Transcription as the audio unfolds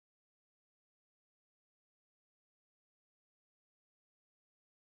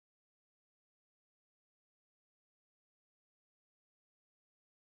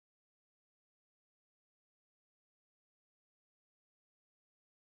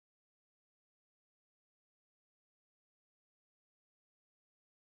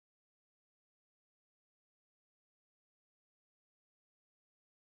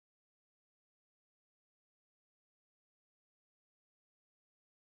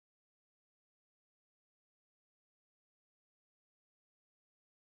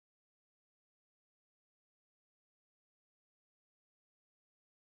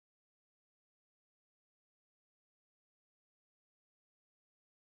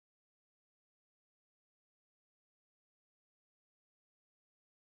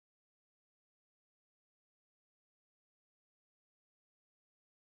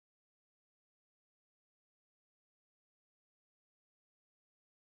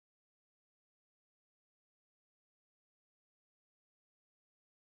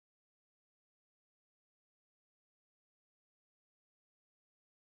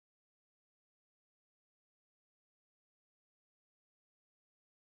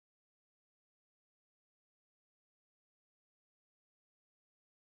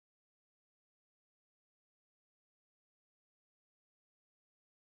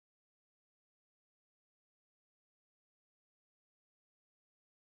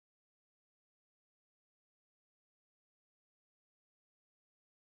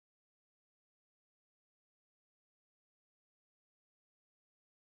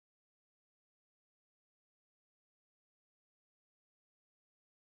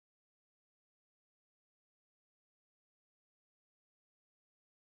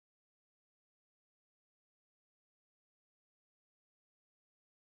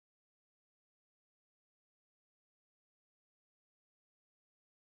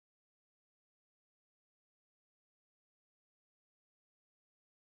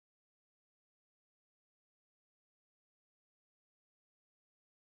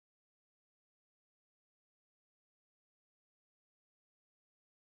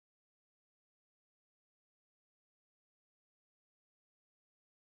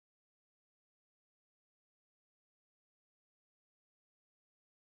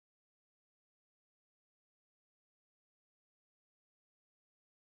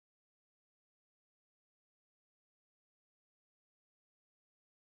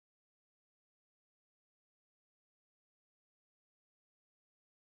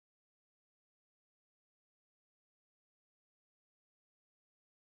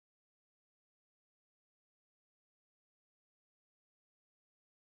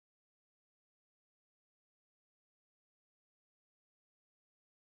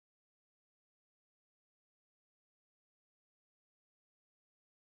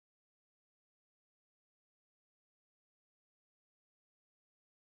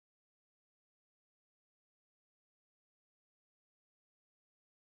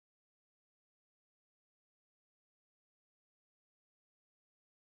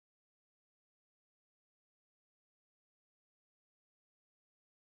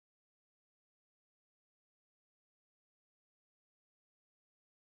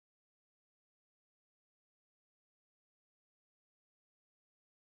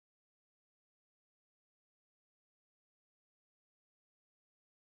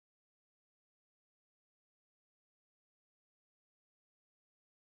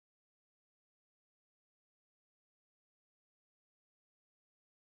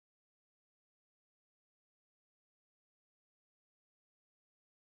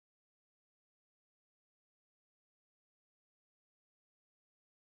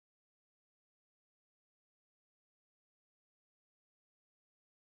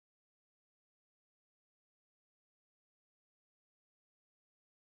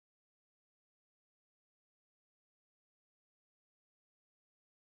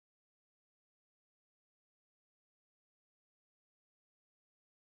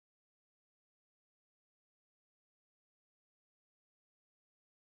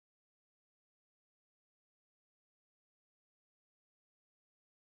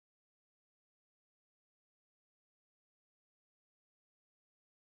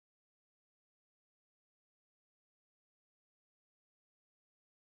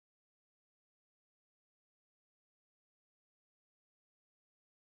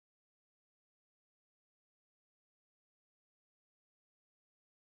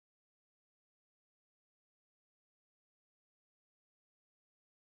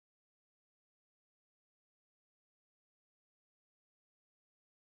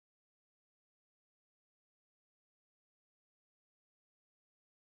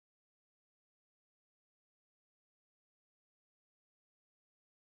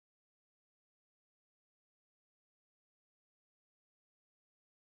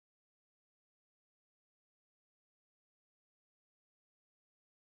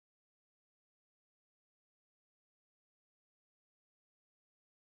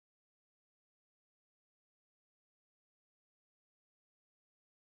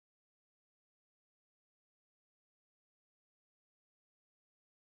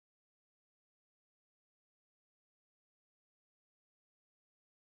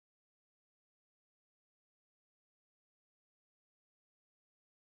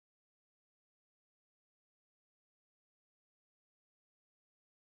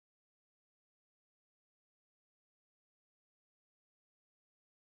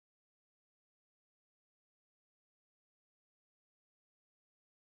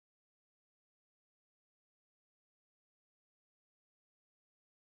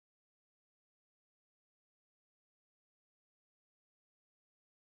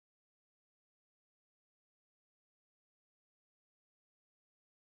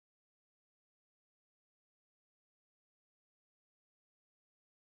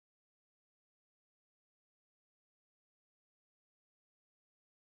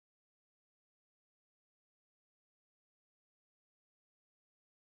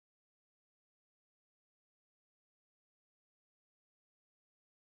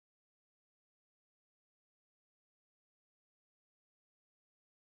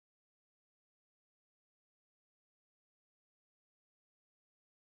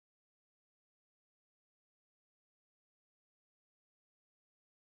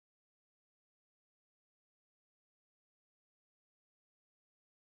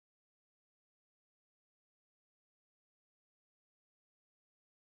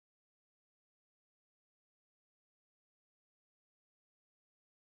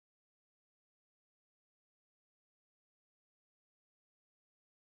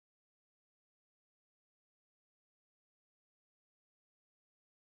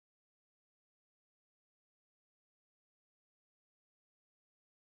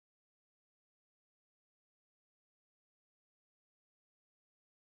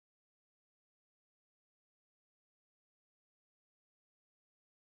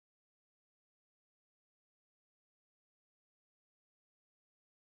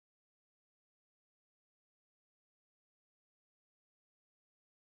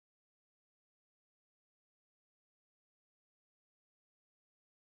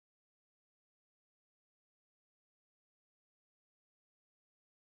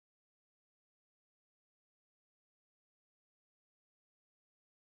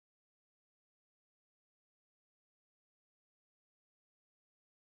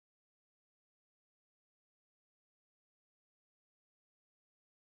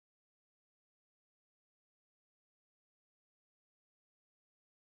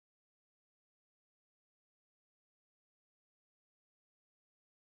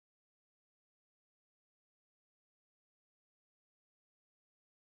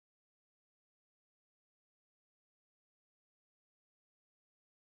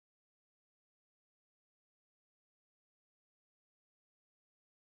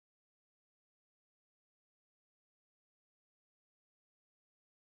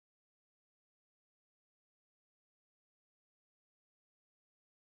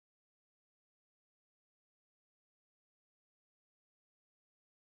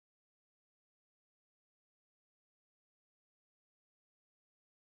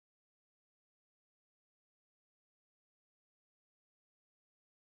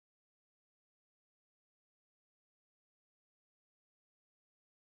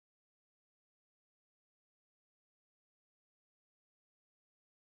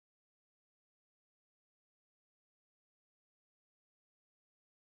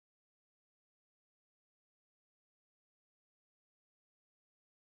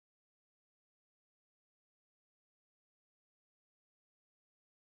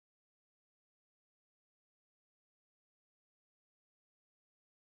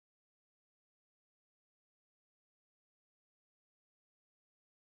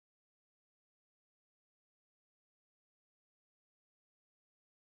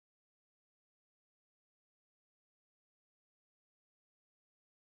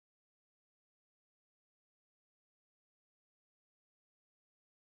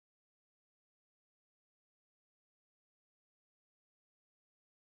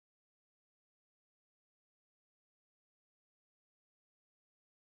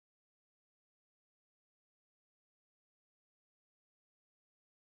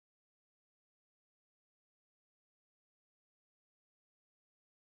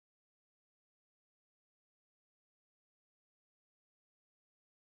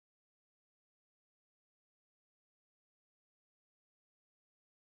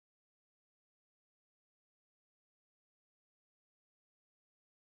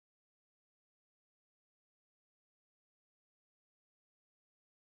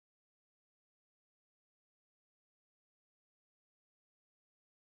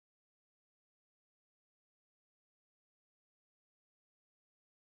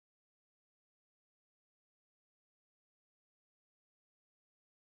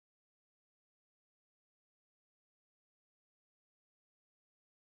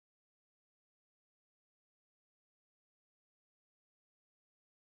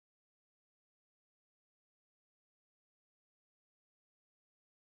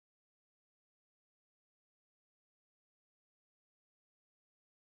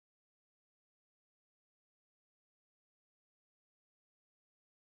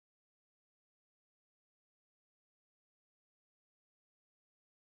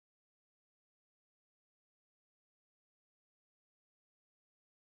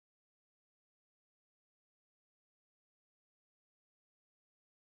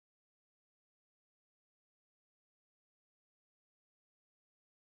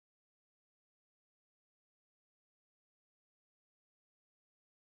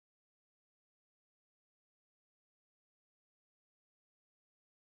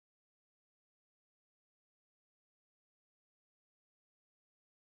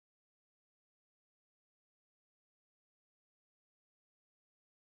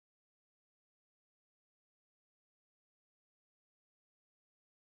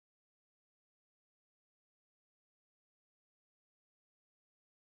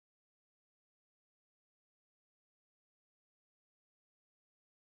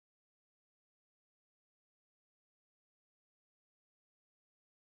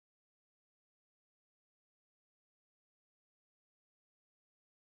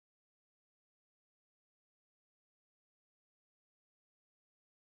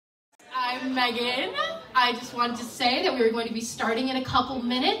I'm Megan. I just wanted to say that we were going to be starting in a couple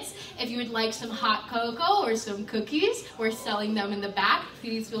minutes. If you would like some hot cocoa or some cookies, we're selling them in the back.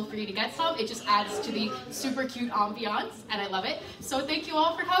 Please feel free to get some. It just adds to the super cute ambiance, and I love it. So thank you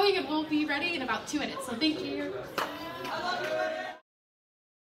all for coming, and we'll be ready in about 2 minutes. So thank you.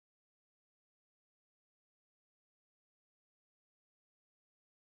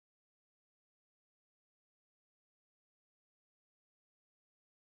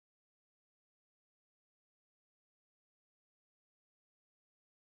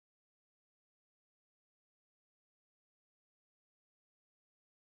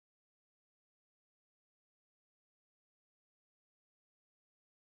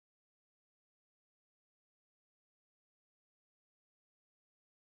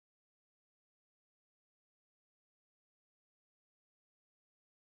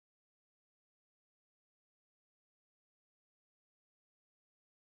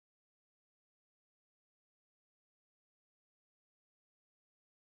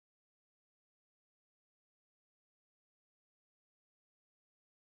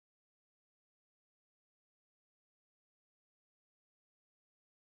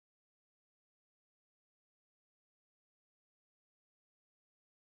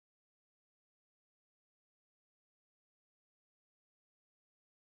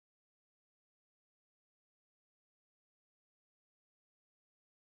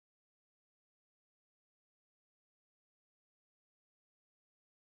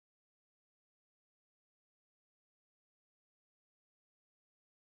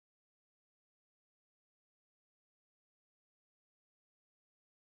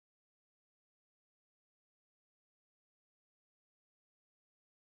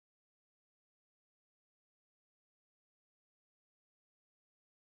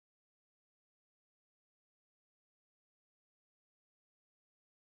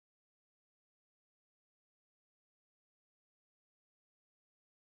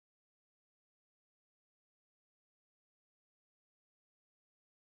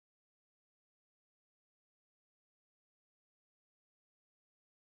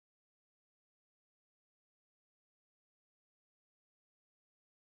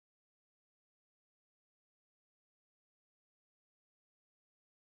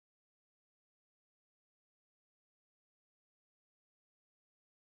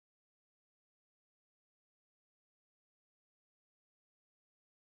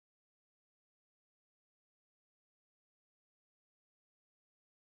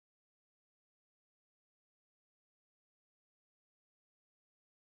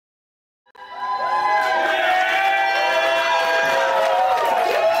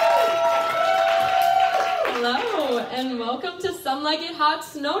 And welcome to Some Like It Hot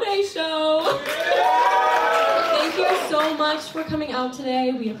Snow Day Show. Thank you so much for coming out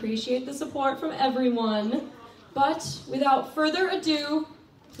today. We appreciate the support from everyone. But without further ado,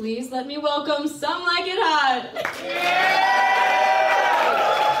 please let me welcome Some Like It Hot.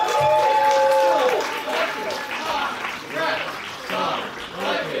 Some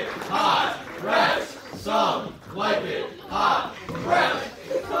like it hot, rest. Some like it hot, rest.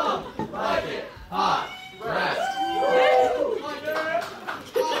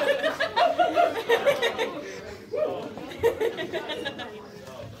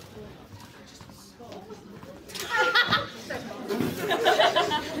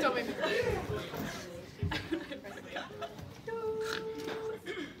 Don't make me cry.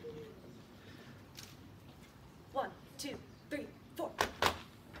 One, two, three, four.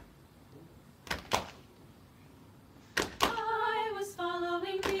 I was following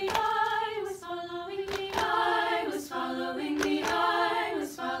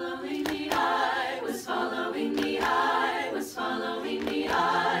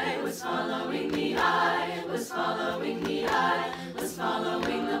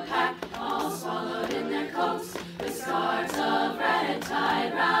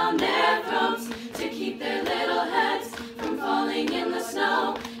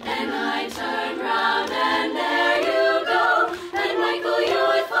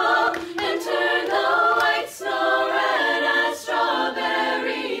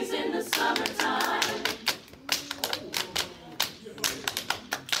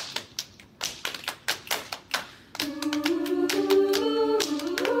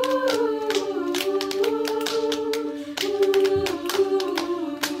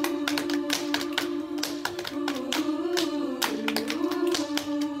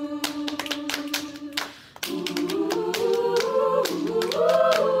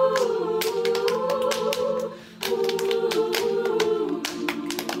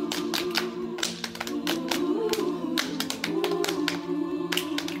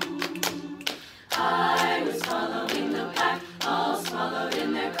swallowed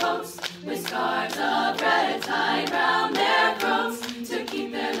in their coats, with scarves of red tied round their throats, to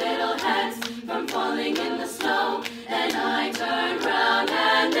keep their little heads from falling in the snow. And I turned round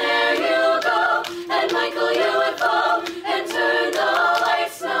and there you go, and Michael, you would fall and turn the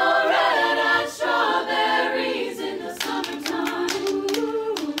white snow red as strawberries in the summertime.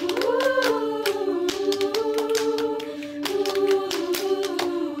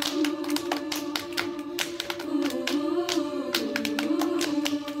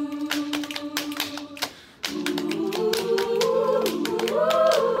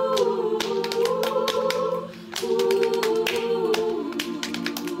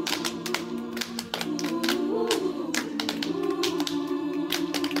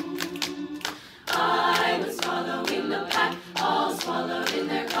 I was following the pack, all swallowed in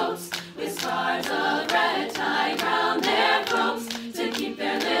their coats, with scarves of red tied round their throats, to keep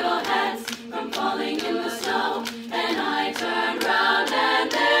their little heads from falling in the snow. And I turned round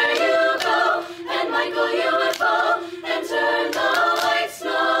and there you go, and Michael, you would fall and turn the white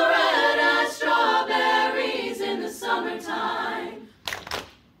snow red as strawberries in the summertime.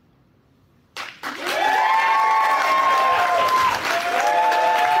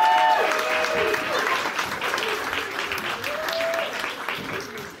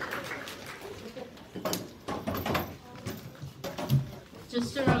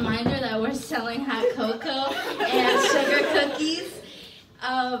 Just a reminder that we're selling hot cocoa and sugar cookies.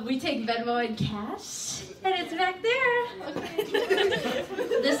 We take Venmo and cash, and it's back there. Okay.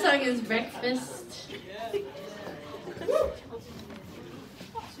 This song is Breakfast. See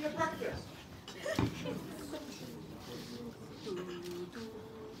you at breakfast.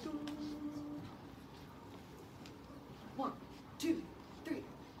 One, two, three,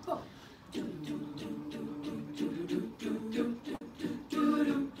 four.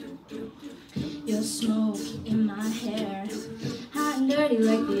 Your smoke in my hair, hot and dirty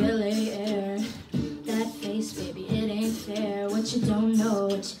like the LA air. That face, baby, it ain't fair. What you don't know,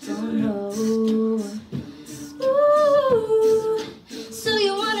 what you don't know. Ooh, so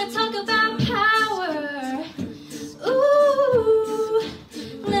you wanna talk about power? Ooh,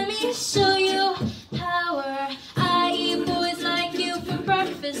 let me show you power. I eat boys like you for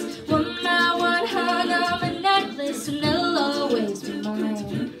breakfast. One by one, hung on a necklace, and they'll always be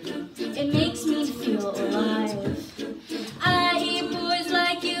mine. It makes me feel alive. I eat boys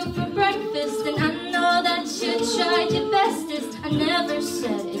like you for breakfast, and I know that you tried your bestest. I never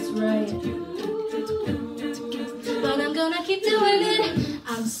said it's right, but I'm gonna keep doing it.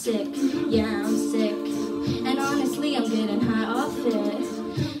 I'm sick, yeah, I'm sick, and honestly, I'm getting high off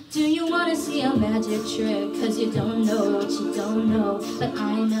it. Do you wanna see a magic trick? Cause you don't know what you don't know, but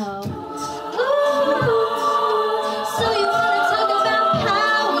I know. Ooh, so you wanna talk about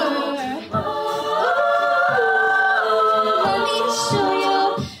power? Ooh, let me show you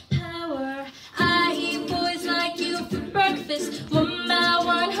power. I eat boys like you for breakfast. One by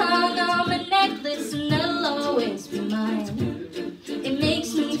one, hung on my necklace, and they'll always be mine. It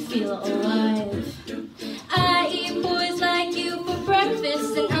makes me feel alive. I eat boys like you for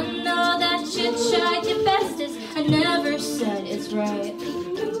breakfast, and I know that you tried your bestest. I never said it's right,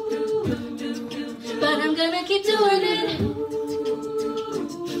 but I'm gonna keep doing it.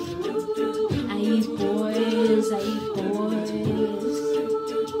 I eat boys, I eat boys,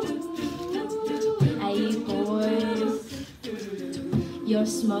 I eat boys. Your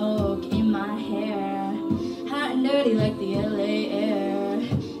smoke in my hair, hot and dirty like the LA air.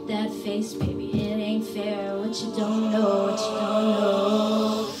 That face, baby, it ain't fair. What you don't know, what you don't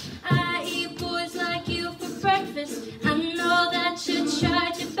know. I eat boys like you for breakfast. I know that you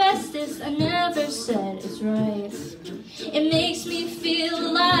tried your bestest. I never said it's right. It makes me feel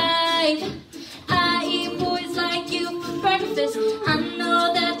alive. I eat boys like you for breakfast. I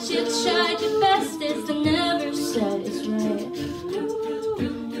know that you tried your bestest. I never said it's right,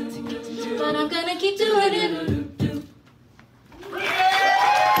 but I'm gonna keep doing it.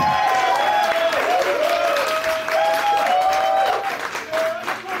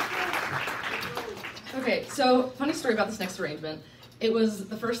 Okay, so funny story about this next arrangement. It was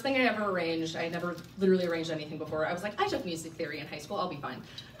the first thing I ever arranged. I had never literally arranged anything before. I was like, I took music theory in high school, I'll be fine.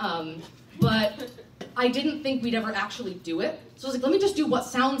 But I didn't think we'd ever actually do it. So I was like, let me just do what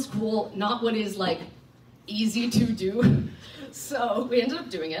sounds cool, not what is like easy to do. So we ended up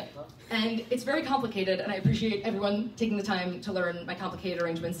doing it. And it's very complicated, and I appreciate everyone taking the time to learn my complicated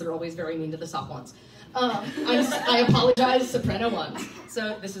arrangements that are always very mean to the soft ones. I apologize, soprano one.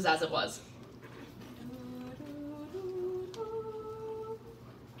 So this is as it was.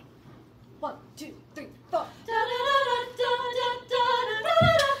 One, two, three, four. Da da da da da da da da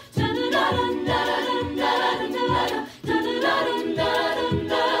da da da da da da da da da da da.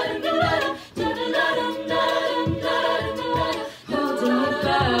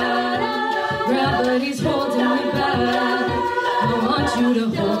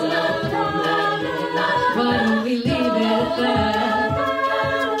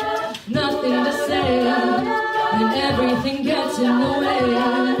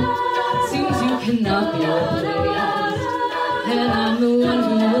 not be replaced. And I'm the one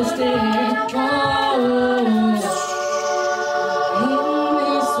who will stay. In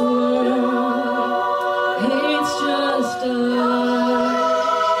this world, it's just us.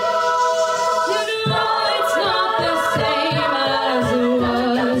 You know it's not the same as it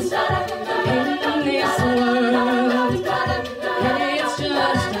was. In this world, it's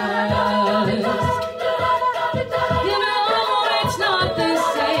just us. You know it's not the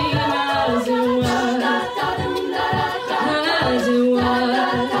same as it was. As it was.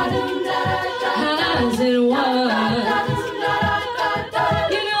 As it was.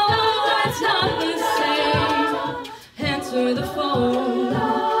 You know it's not the same. Answer the phone.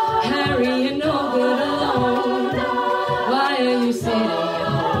 Harry, you're no good alone. Why are you sitting at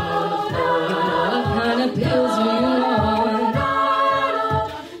home on the floor? What kind of pills are you on?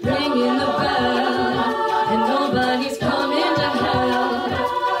 Ringing the bell, and nobody's coming to help.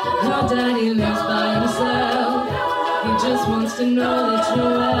 Your daddy lives by himself. He just wants to know that you're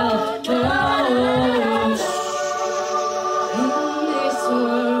well. Oh, in this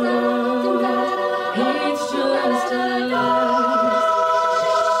world, it's just us.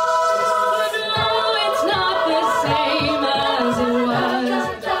 No, it's not the same as it was.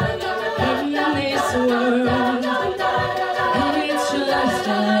 In this world, it's just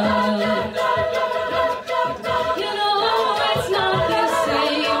us. You know it's not the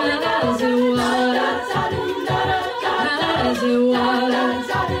same as it was. As it was.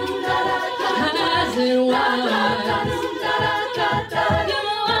 As it was. You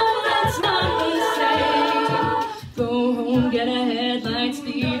know it's not the same. Go home, get a headline,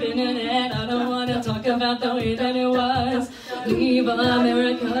 speed internet. I don't wanna talk about the way that it was. Leave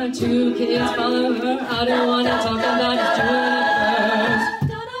America, 2 kids follow her. I don't wanna talk about it doing it first.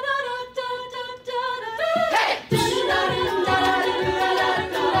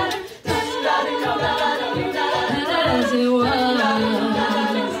 As it was.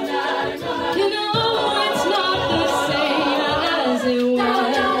 You know it's not the same as it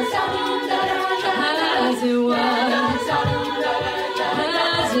was. As it was.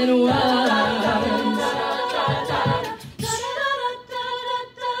 As it was.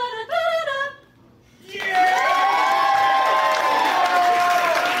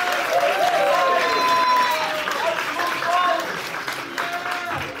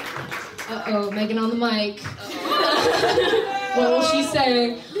 Uh-oh, Megan on the mic. What will she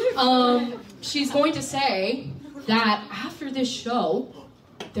say? She's going to say that after this show,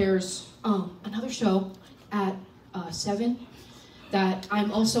 there's another show at 7 that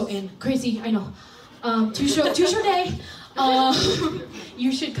I'm also in. Crazy, I know. Two-show day.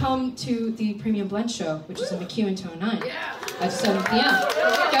 You should come to the Premium Blend show, which is in McEwen 209 at 7 p.m.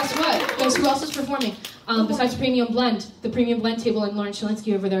 Guess what? Guess who else is performing? Besides Premium Blend, the Premium Blend table and Lauren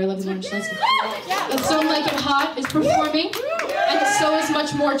Shilinsky over there. I love you, Lauren Shilinsky. And Some Like It Hot is performing, and so is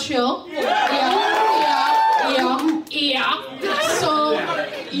Much More Chill. Yeah. So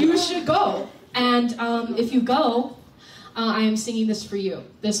you should go, and if you go, I am singing this for you.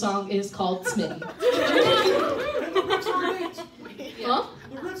 This song is called Smitten. Huh?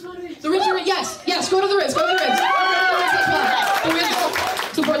 The Ribs are yes, go to the Ribs, go to the Ribs. The Ribs,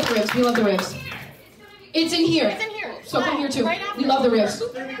 support the Ribs, we love the Ribs. It's in here. So come here too. We love the Ribs.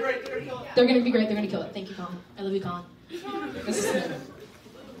 They're gonna be great, they're gonna kill it. Thank you, Colin. I love you, Colin. This is Smitten.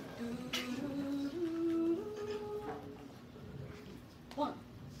 1,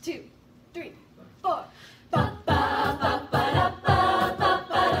 2, 3, 4.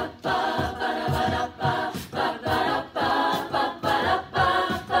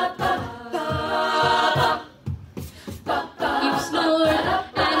 You snored,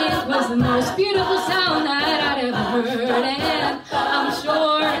 and it was the most beautiful sound that I'd ever heard. And I'm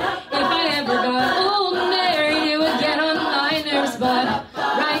sure if I ever got old and married, it would get on my nerves. But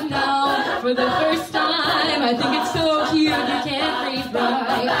right now, for the first time, I think it's so cute you can't breathe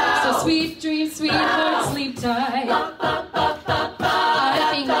right. So sweet dreams, sweetheart, sleep tight. I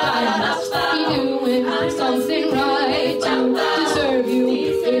think I must be doing something right to deserve you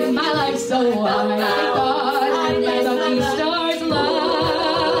in my life. So I thank God that these stars alive.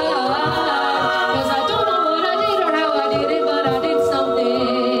 'Cause I don't know what I did or how I did it, but I did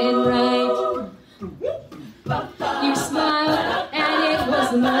something right. You smiled, and it was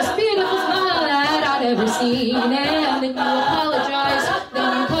the most beautiful smile that I'd ever seen. And then you apologized,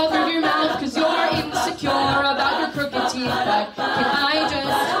 then you covered your mouth 'cause you're insecure about your crooked teeth. But can I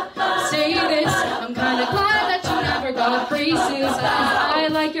just say this? I'm kinda glad that you never got braces, 'cause I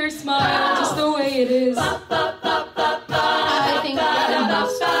like your smile just the way it is. I think that I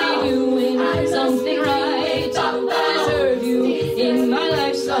must be doing something right to deserve you in my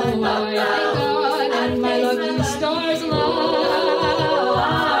life. So I thank God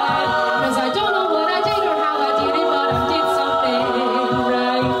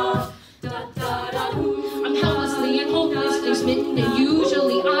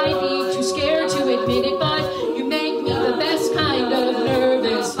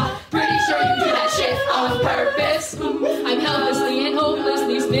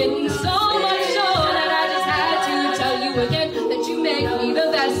Getting so much so that I just had to tell you again that you make me the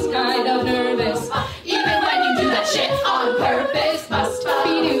best kind of nervous. Even when you do that shit on purpose, must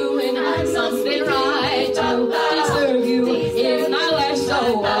be doing something right to deserve you in my life.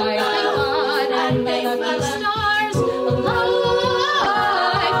 So I thank God and the lucky stars alive.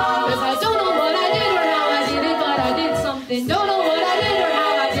 'Cause I don't know what I did or how I did it, but I did something. Don't know what I did or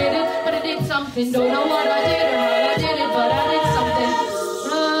how I did it, but I did something. Don't know what I did or how I did it, but I did something right.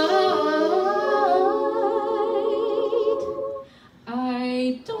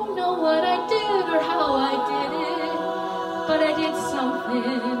 I don't know what I did or how I did it, but I did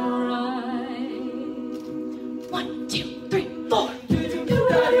something right. 1, 2, 3, 4.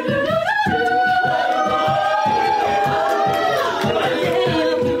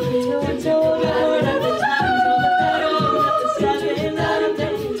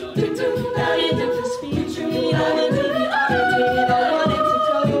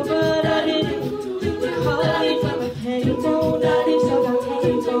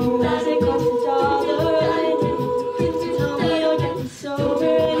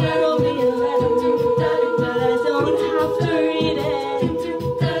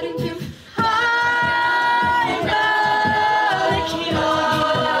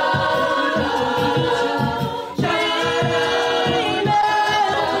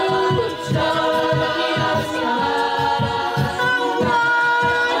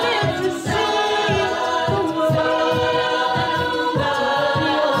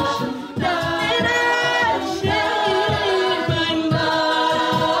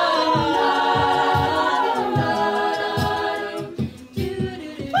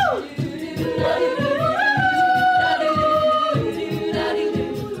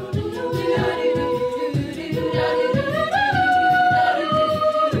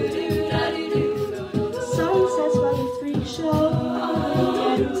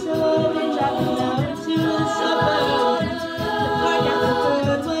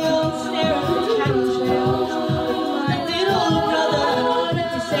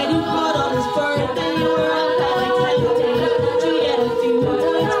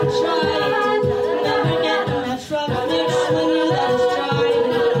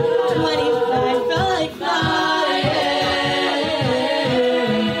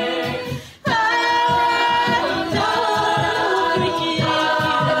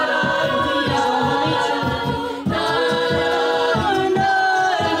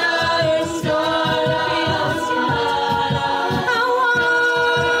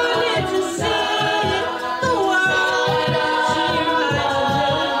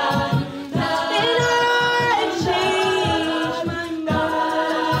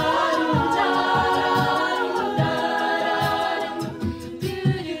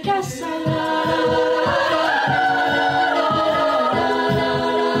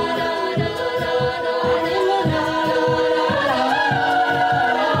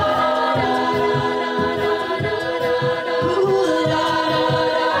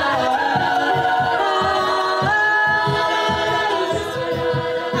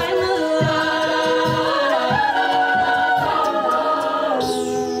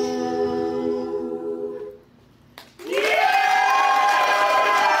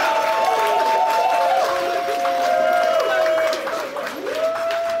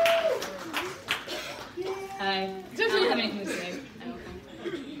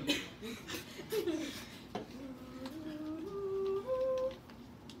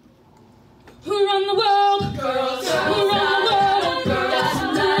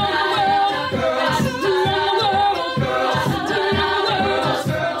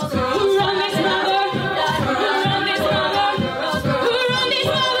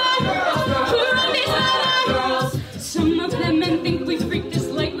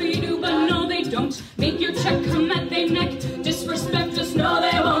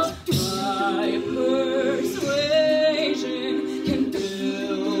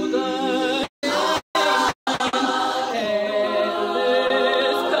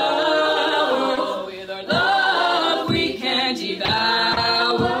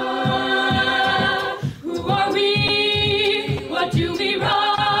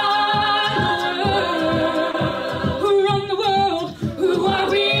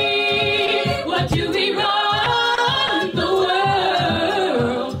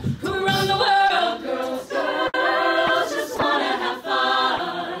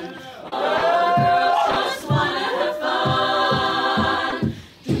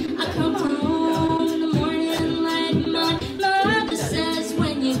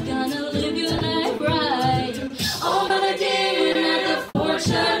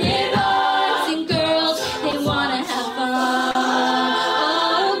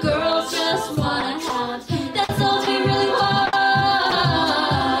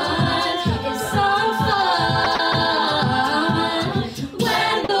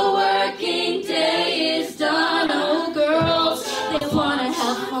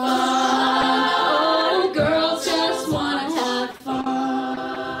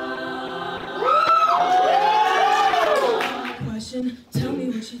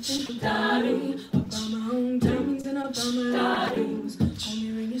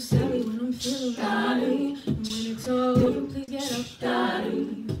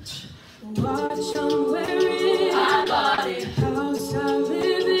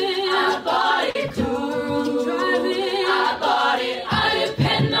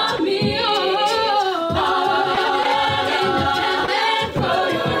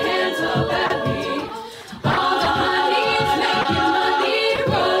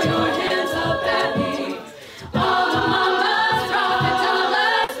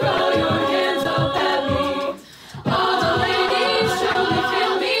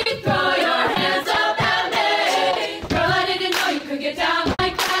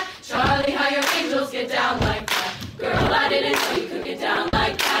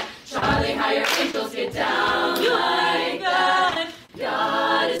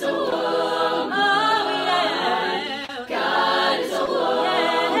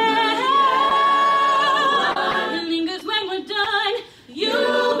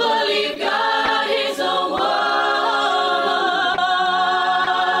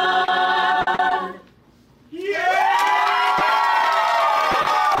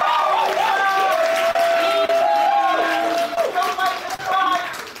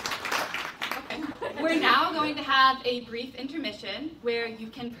 have a brief intermission where you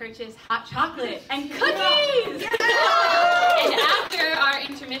can purchase hot chocolate and cookies. And after our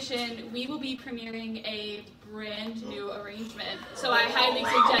intermission, we will be premiering a brand new arrangement. So I highly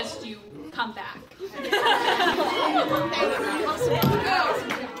suggest you come back.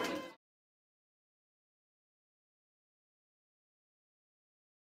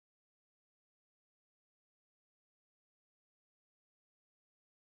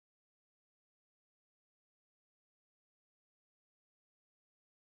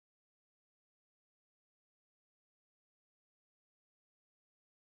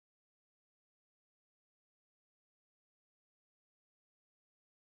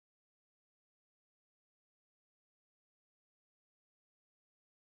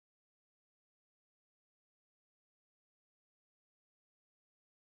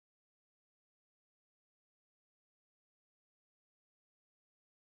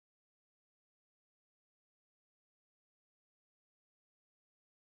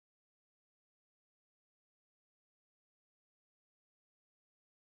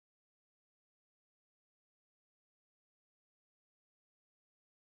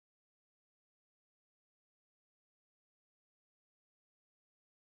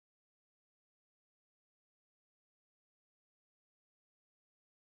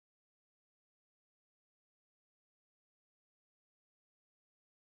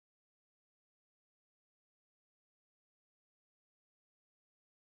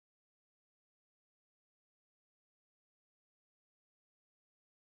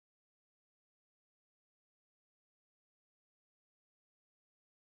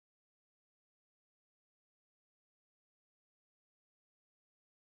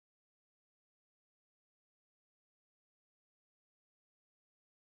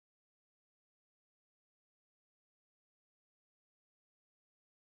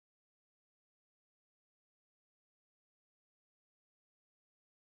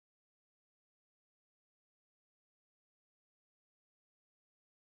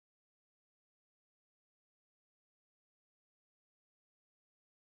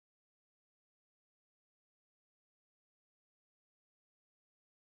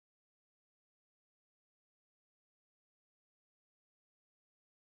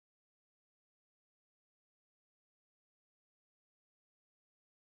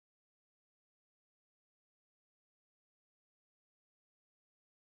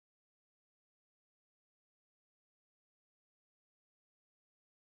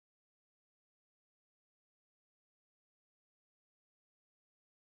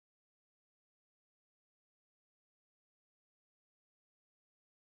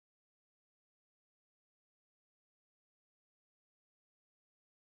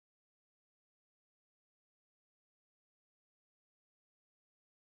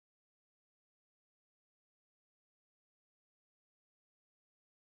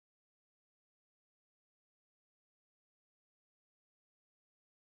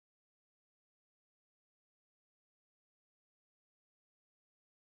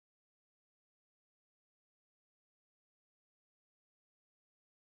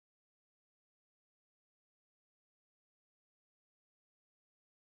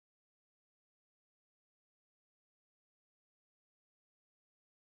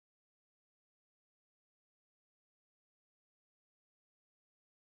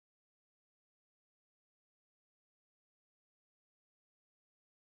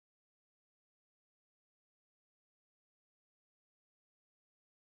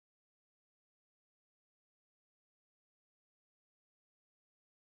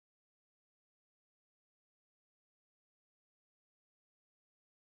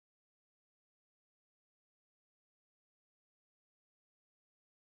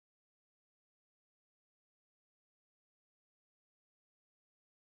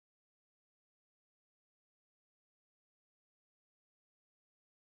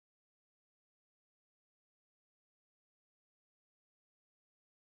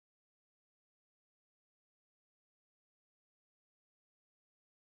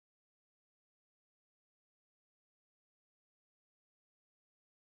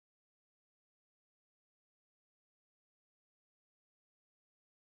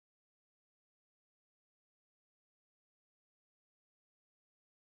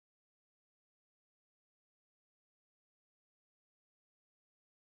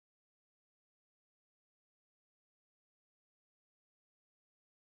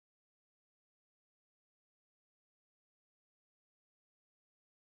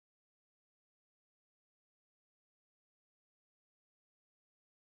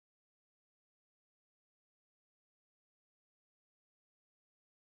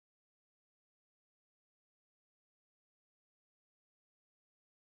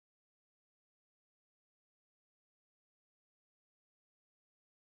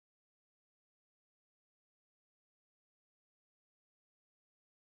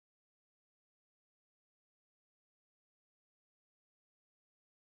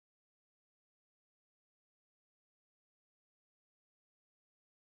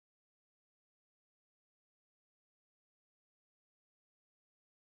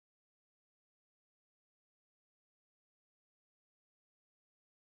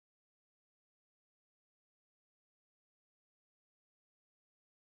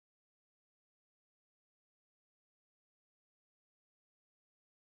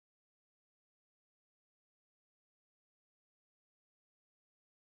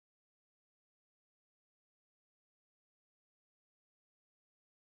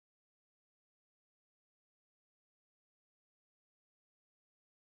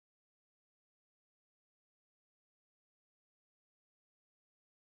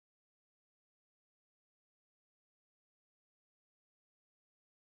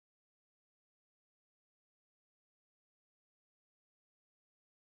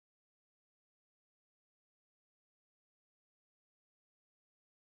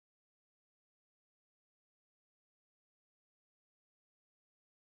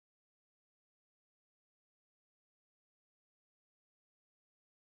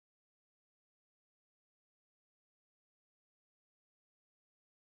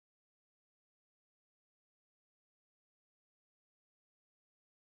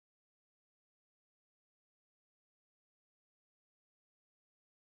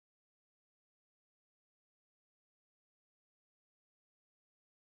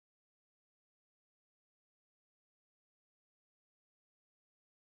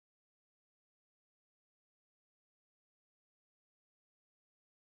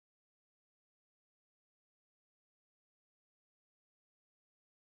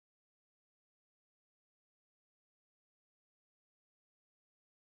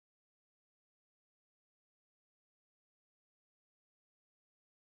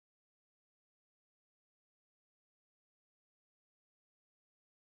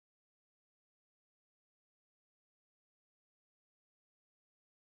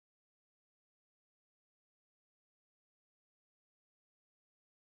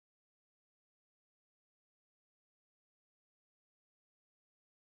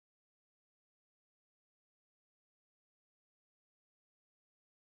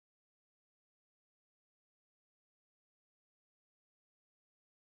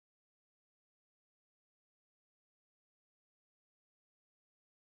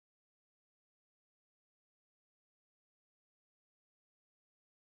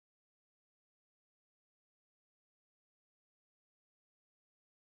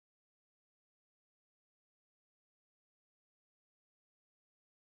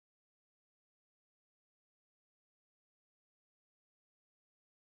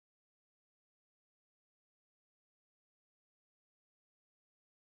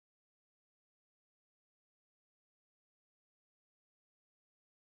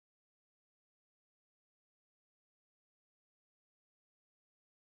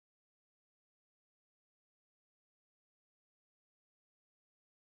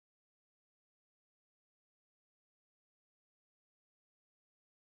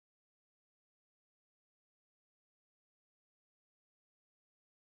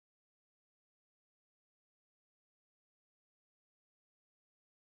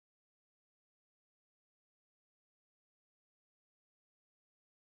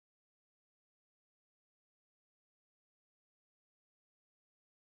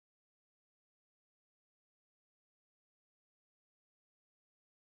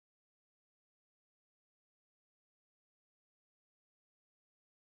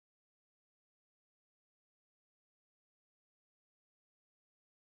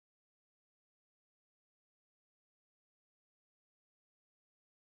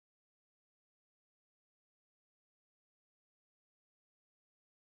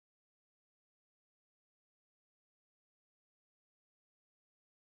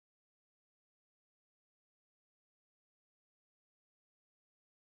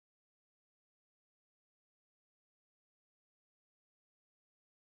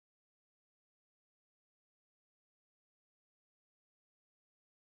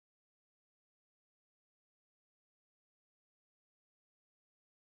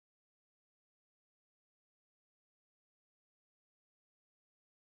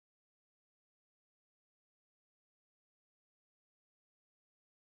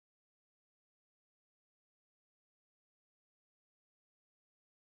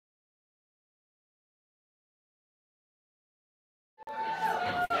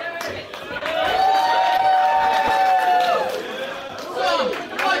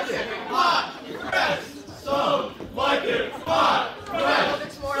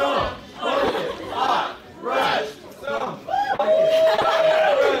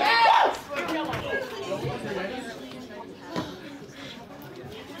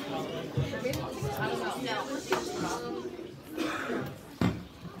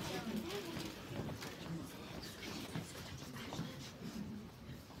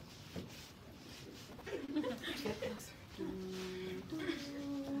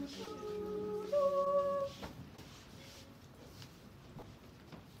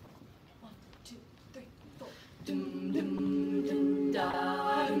 Like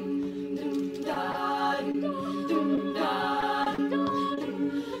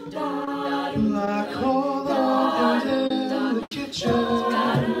all the in the kitchen.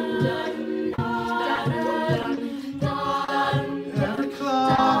 Every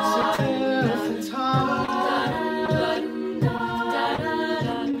clock's a different time.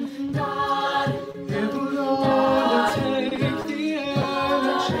 It would only take the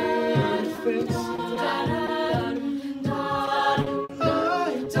energy to fix.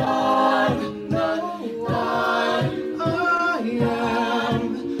 I don't know why I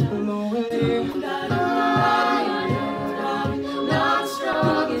am the way I am. Not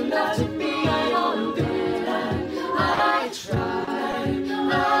strong enough to be your man. I try,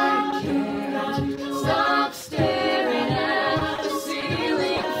 I can't stop staring at the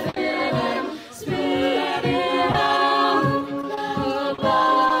ceiling fan, spinning out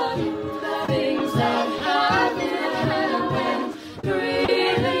about things that haven't happened,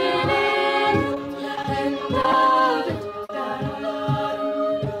 breathing in and out.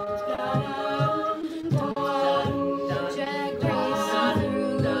 Drag racing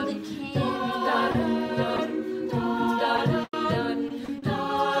through the canyon,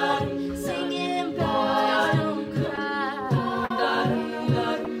 singing boys don't cry.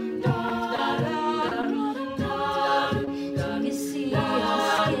 You see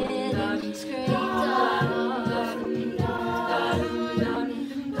us getting scraped off.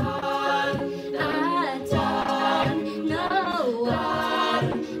 I don't know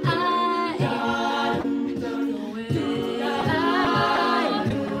why I am the way I am.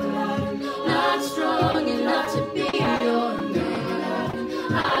 Not strong enough to be your man.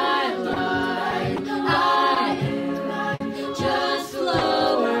 I lied, I am just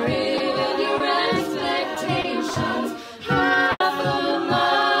lowering your expectations. Half a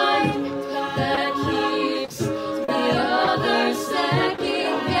mind that keeps the other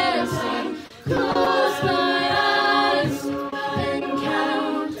second guessing. Close my eyes and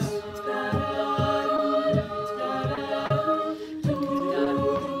count.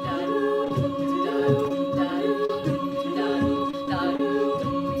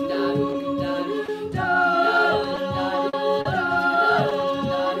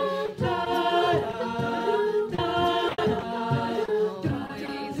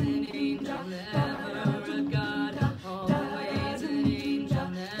 Always an angel, never a god. Always an angel,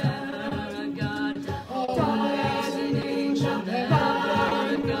 never a god. Always an angel,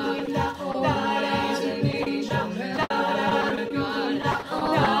 never a god. Always an angel, never a god.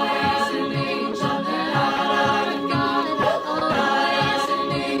 Always an angel, never a god. Always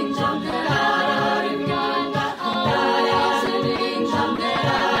an angel, never a god. Always an angel,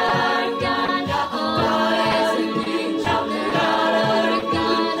 never a god. Always an angel, never a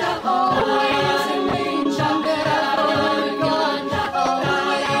god. Always an angel, never a god.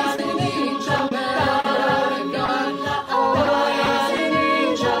 Always an angel, never a god. Always an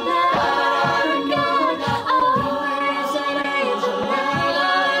angel, never a god. Always an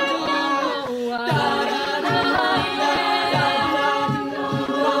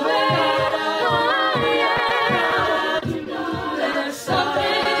angel, There's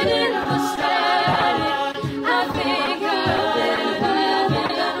something in the static. I think of it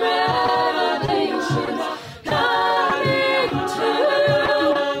having revelations coming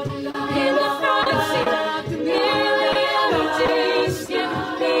true. In the front seat, nearly empty, skip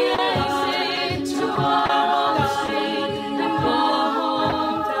the exit to our own street and go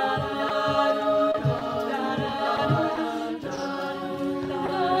home.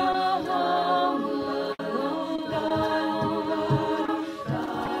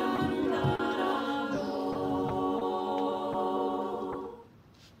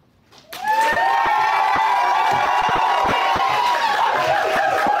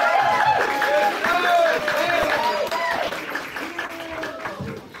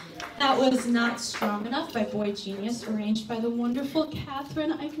 That was Not Strong Enough by Boy Genius, arranged by the wonderful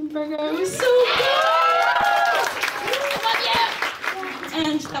Catherine Eichenberger. It was so good!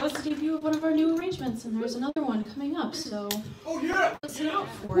 And that was the debut of one of our new arrangements, and there's another one coming up, so listen out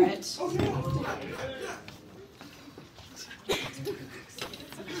for it. So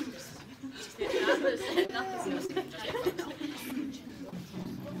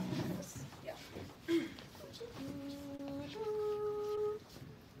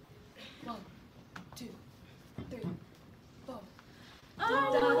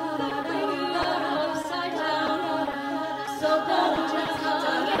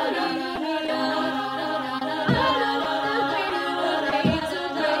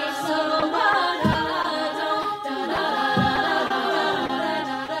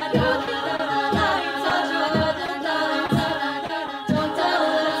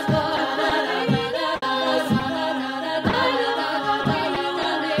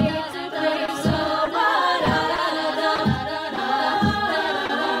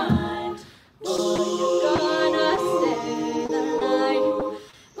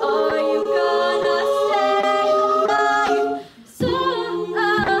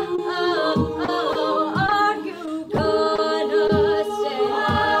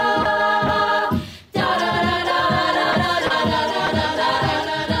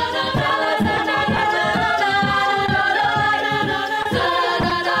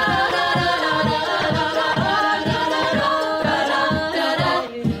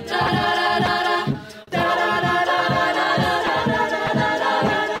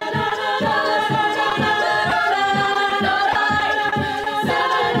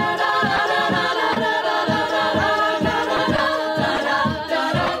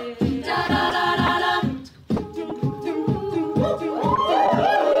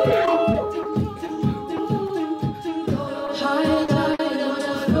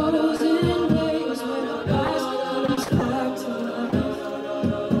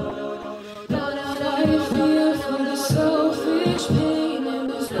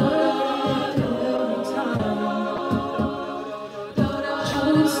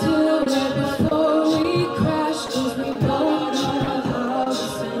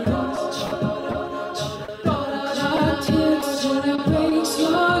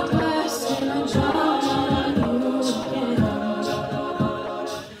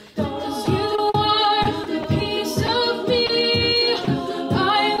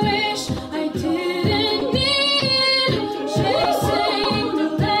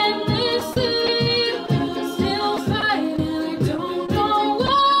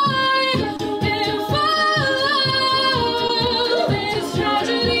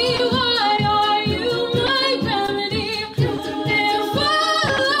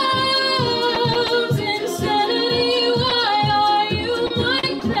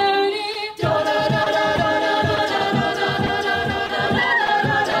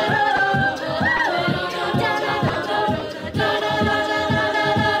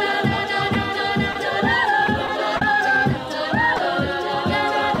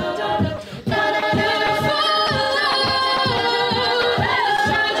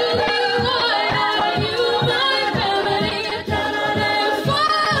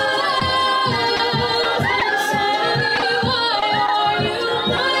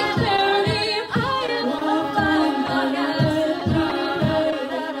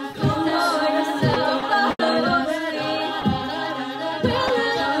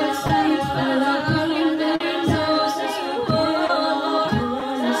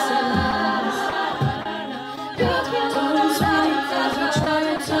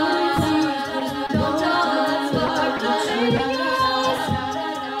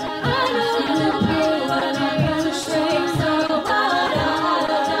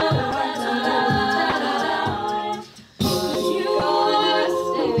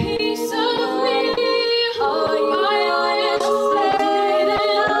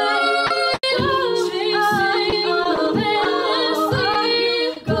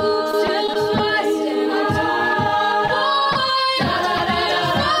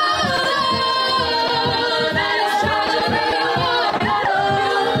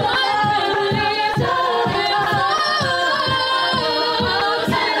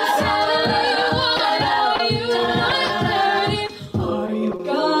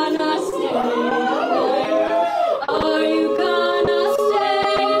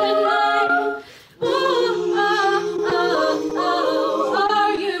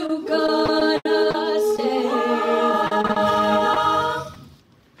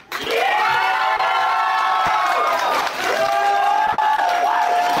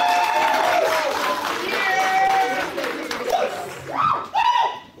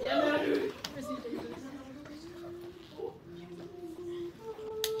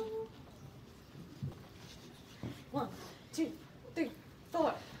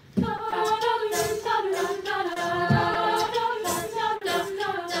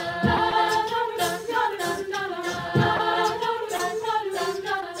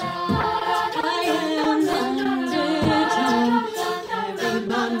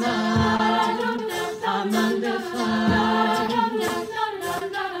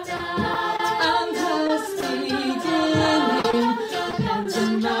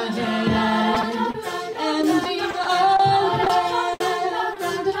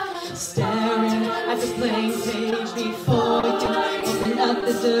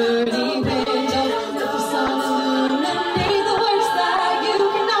dirty window, let the sun illuminate the words that you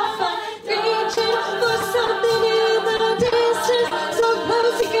cannot find. Reaching for something in the distance, so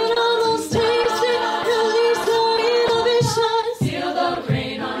close you can almost taste it. Release your inhibitions, feel the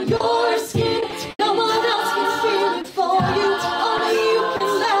rain on your skin. No one else can feel it for you, only you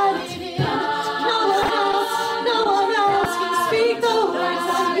can let it in. No one else can speak the words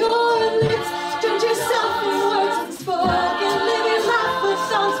on your lips. Drown yourself in words unspoken, live your life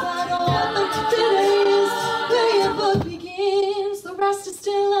with arms wide open. Today is where your book begins, the rest is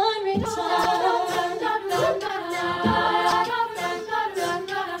still unwritten.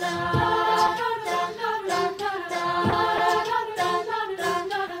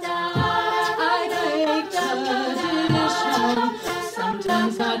 I break tradition,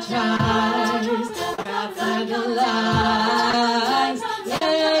 sometimes I tries, outside the lines.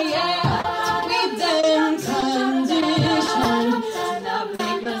 Yeah. We've been conditioned to not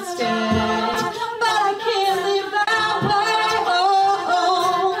make mistakes, but I can't live that way.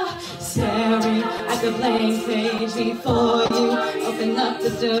 Staring at the blank page before you, open up the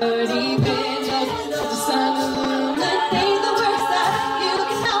dirty window, let the sun illuminate the words that you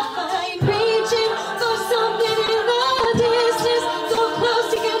cannot find. Reaching for something in the distance, so close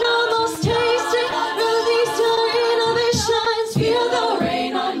you can almost taste it. Release your inhibitions, feel the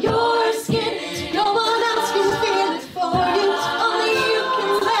rain on your skin. No one else can feel it for you, only you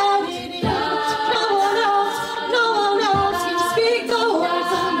can let it in. No one else can speak the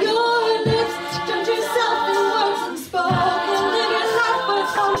words on your lips. Drown yourself in words unspoken, live your life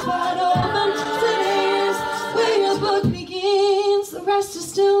with arms wide open. Today is where your book begins, the rest is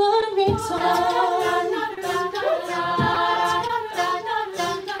still unwritten.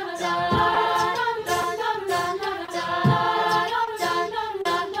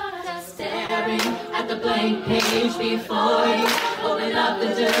 Staring at the blank page before you, open up the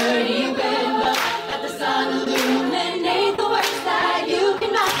dirty window, let the sun illuminate the words that you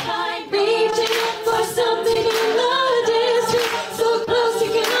cannot find. Reaching for something in the distance, so close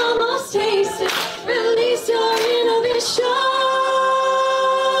you can almost taste it. Release your inhibitions,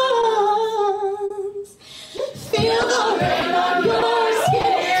 feel the rain on your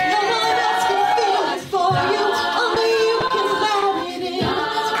skin. No one else can feel it for you, only you can let it in.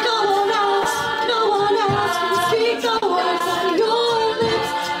 No one else can speak the words on your lips.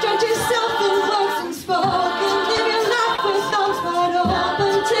 Drown yourself in words unspoken, live your life with arms wide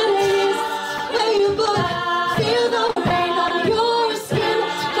open. Today is where you book, feel the rain on your skin.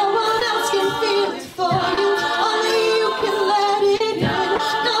 No one else can feel it for you, only you can let it in.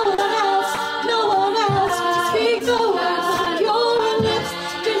 No one else can speak the words on your lips.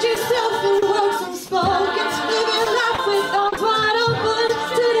 Drown yourself in words unspoken, live your life with arms wide open.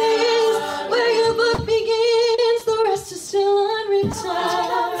 Today is where your book begins, the rest is still unwritten.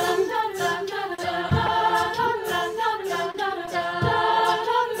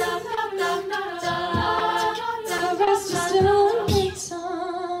 The rest is still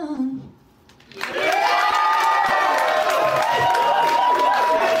unwritten.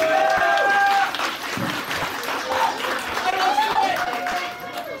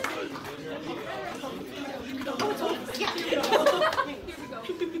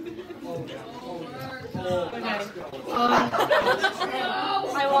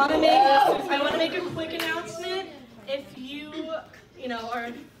 I want to make a quick announcement. If you are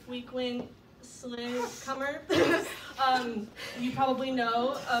a week-wing Sliz comer, you probably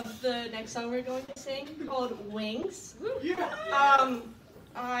know of the next song we're going to sing called Wings.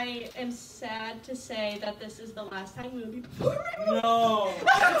 I am sad to say that this is the last time we will be performing. No.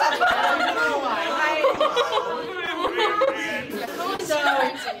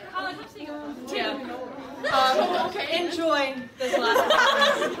 Enjoy this last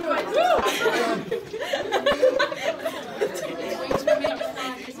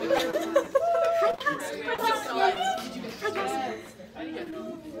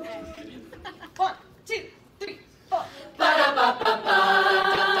One, two, three, four. Mama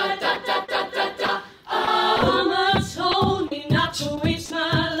told me not to waste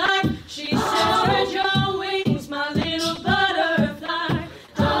my life. She said, spread your wings, my little butterfly.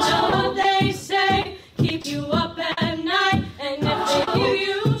 Don't know what they say, keep you up at night. And if they give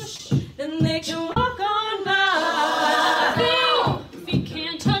you shh, then they can walk on by. If you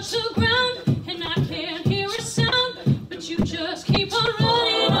can't touch the ground, and I can't hear a sound, but you just keep on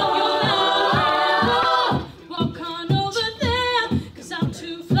running up your line. Walk on over there, 'cause I'm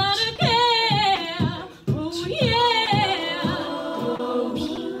too fly to care. Oh yeah.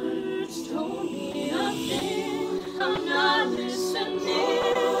 Words told me nothing, I'm not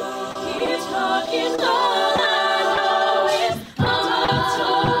listening. He's talking, all I know is I'm not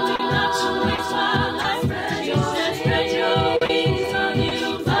talking.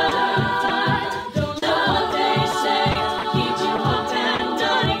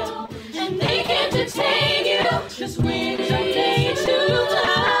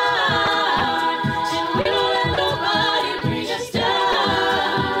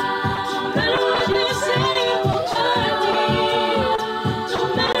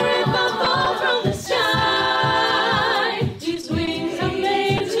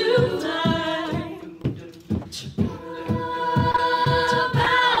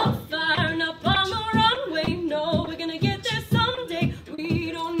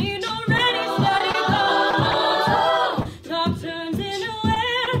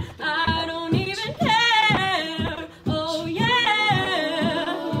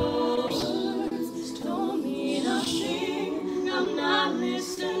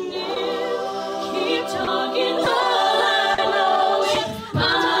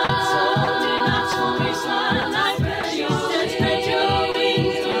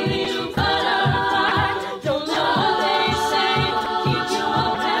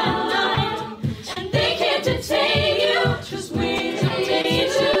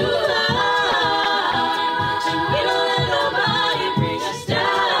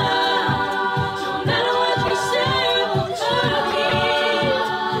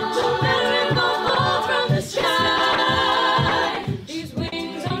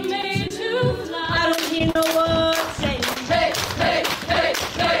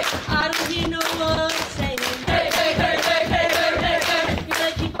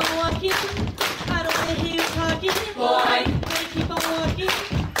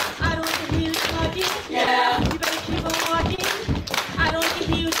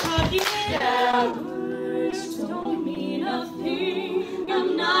 Words don't mean a thing.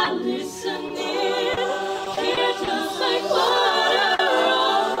 I'm not listening. Here just like water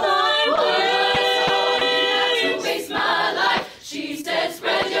on my way. To waste my life. She said,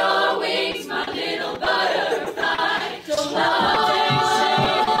 spread your wings, my little butterfly. Don't let the day say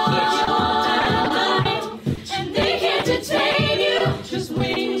that keep you on night. And they can't detain you. Just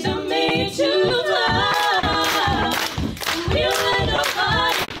wings are made to fly. And we'll let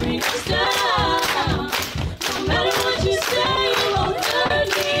nobody bring us down. No matter what you say, you won't hurt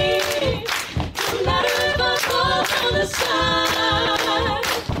me. No matter if I fall from the sky.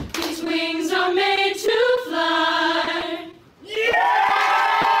 These wings are made to fly.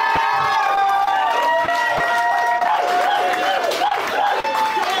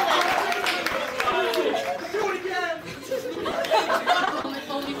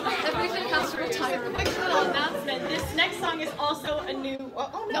 Everything has to retire. Quick little announcement. This next song is also a new.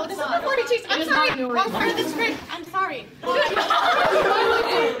 Oh no, this is not. the 40 Cheeks. I'm It is sorry. not new Wrong part of the script. I'm sorry.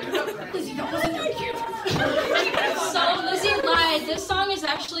 So Lizzie lied. This song is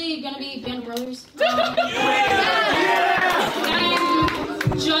actually gonna be Band of Brothers. I'm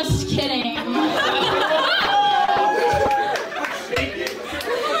just kidding.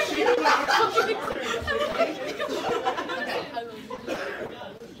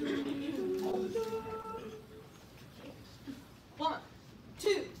 One,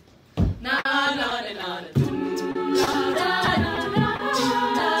 two. Na na na na.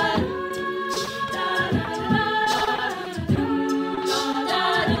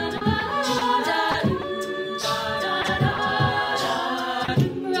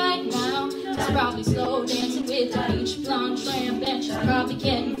 Right now, she's probably slow dancing with the beach blonde tramp, and she's probably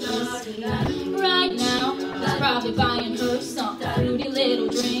getting frisky. Right now, she's probably buying her some fruity little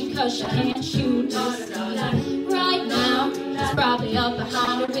drink, cause she can't shoot whiskey. Right now, she's probably up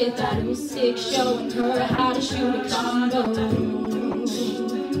behind her with a blue stick, showing her how to shoot a combo.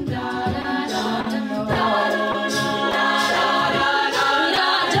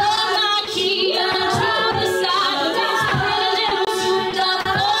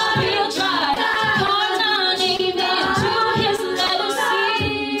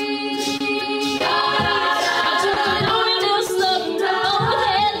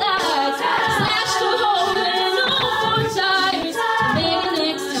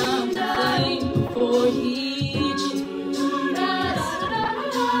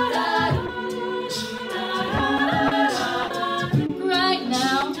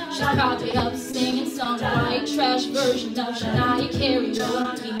 Probably up singing some white trash version of Shania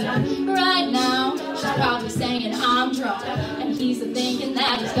karaoke. Right now, she's probably saying I'm drunk, and he's thinking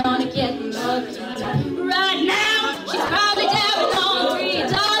that he's gonna get lucky. Right now, she's probably down on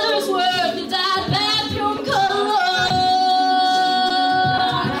 $3 worth of that bathroom cologne,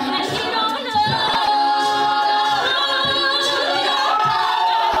 and he don't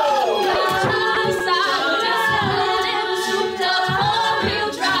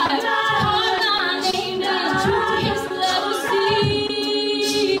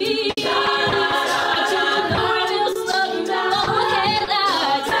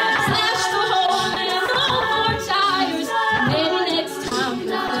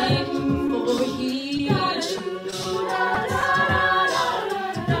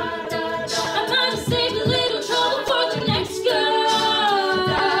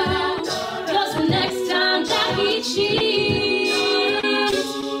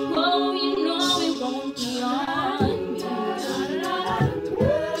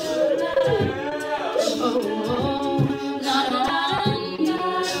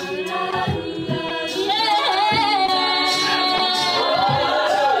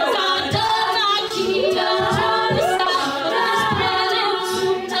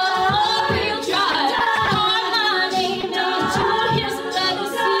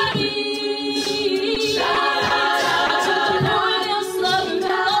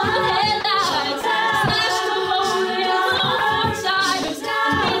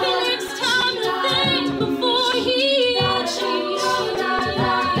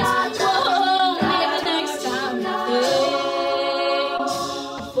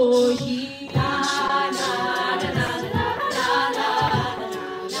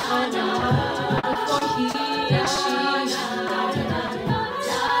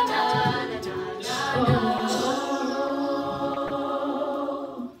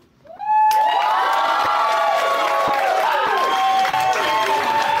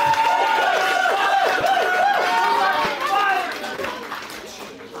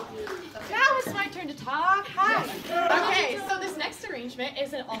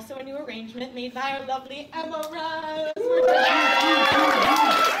also a new arrangement made by our lovely Emma Rose.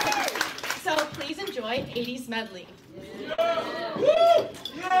 So 80s medley.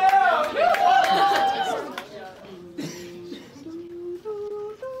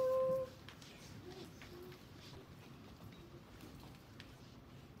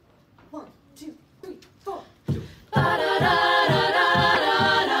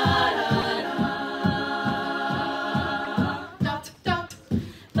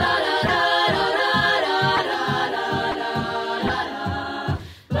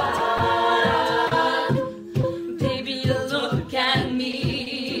 Baby, look at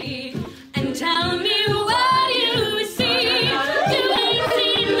me and tell me what you see. You ain't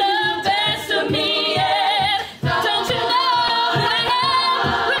seen the best of me yet. Don't you know who I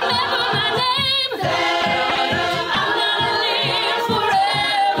am? Remember my name. I'm gonna live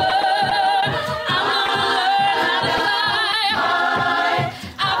forever. I'm gonna learn how to fly.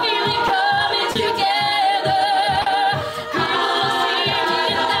 I feel it coming together. You'll see me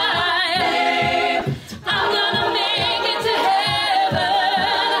tonight. I'm gonna make it to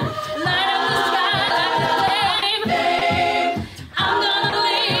heaven, light up the sky like a flame. I'm gonna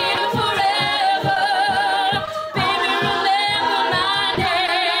live forever, baby, remember my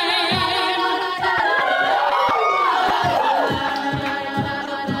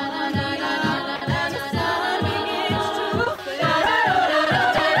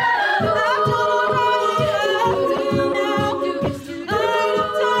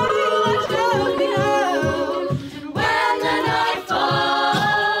When the night falls,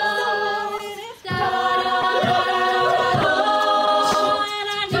 and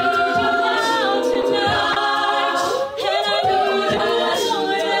I need you now tonight, and I need you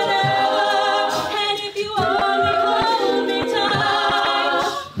forever. And if you hold me tight,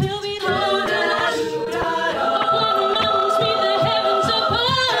 we'll be over the mountains, meet the heavens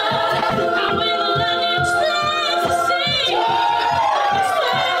above. I will let it stand to see.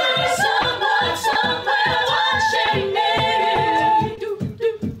 Someone, somewhere watching me.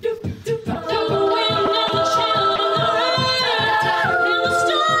 The wind and the chill and the rain, and the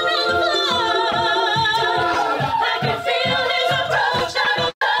storm and the flood. I can feel his approach. I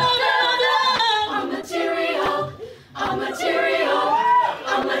don't know. I'm material, I'm material,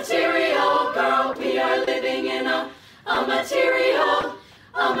 I'm material, girl. We are living in a material,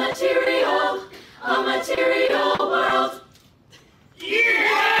 a material, a material world.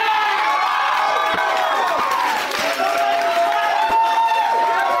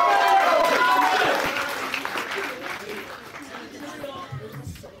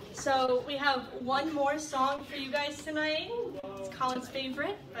 So we have one more song for you guys tonight. It's Colin's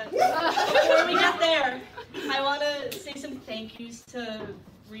favorite. But before we get there, I want to say some thank yous to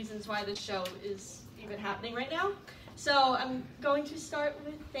reasons why this show is even happening right now. So I'm going to start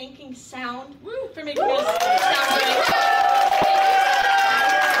with thanking Sound for making this sound great.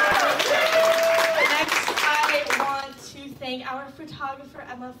 Next, I want to thank our photographer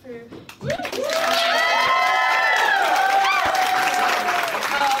Emma for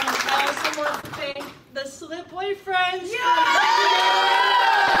I also want to thank the Slip Boyfriends.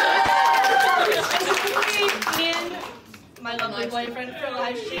 Ian, my lovely boyfriend, for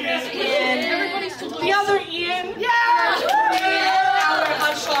live streaming, and the other Ian. Our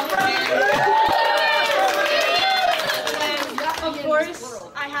And of course,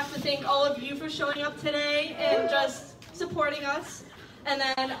 I have to thank all of you for showing up today and just supporting us. And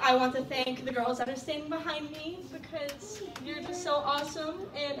then I want to thank the girls that are standing behind me because you're just so awesome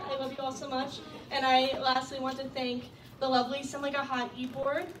and I love you all so much. And I lastly want to thank the lovely Sound Like a Hot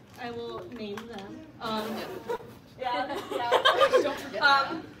e-board. I will name them. Don't forget.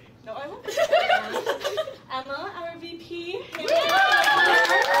 No, I won't. Emma, our VP.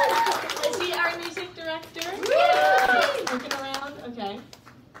 Lizzie, our music director. Looking around. Okay.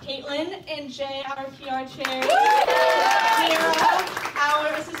 Caitlin and Jay, our PR chairs. Mira, our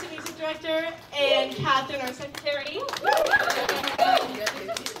assistant music director, and Catherine, our secretary. Did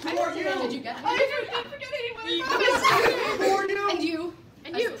you get it? I forget anyone. And you.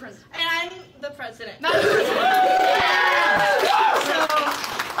 And you. And I'm the president. Not So,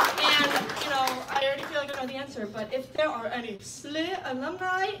 and, you know, I already feel like I know the answer, but if there are any SLIT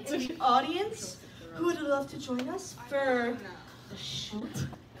alumni in the audience who would love to join us for the shoot,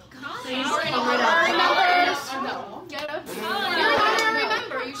 please come right up. Get up. You're not a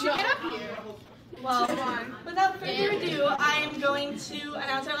remember. You should get up here. Well, without further ado, I am going to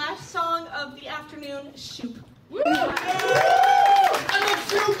announce our last song of the afternoon, Shoop.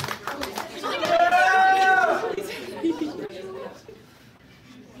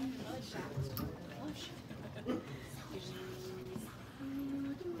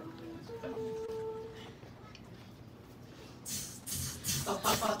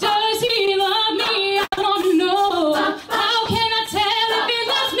 Does he love me?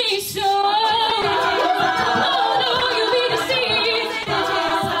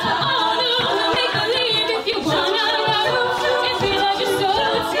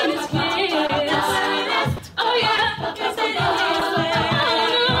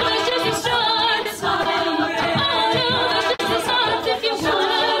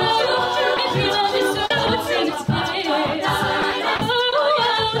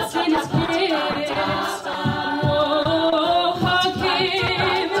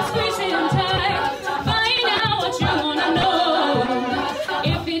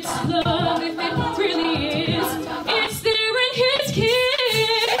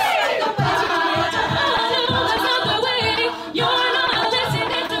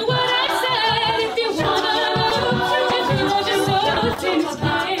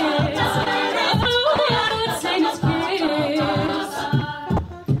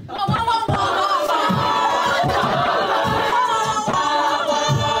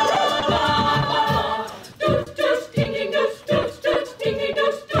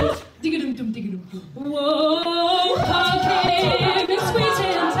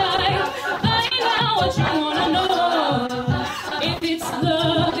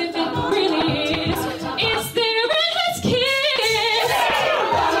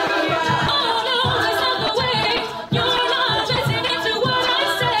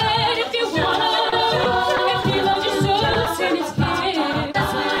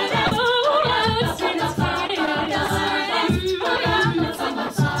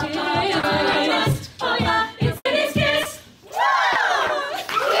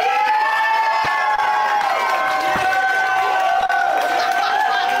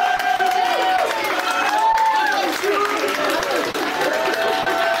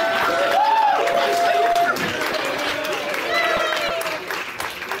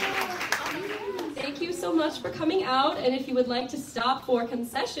 And if you would like to stop for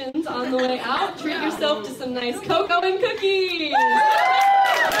concessions on the way out, treat yourself to some nice cocoa and cookies.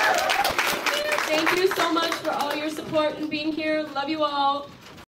 Thank you so much for all your support and being here. Love you all.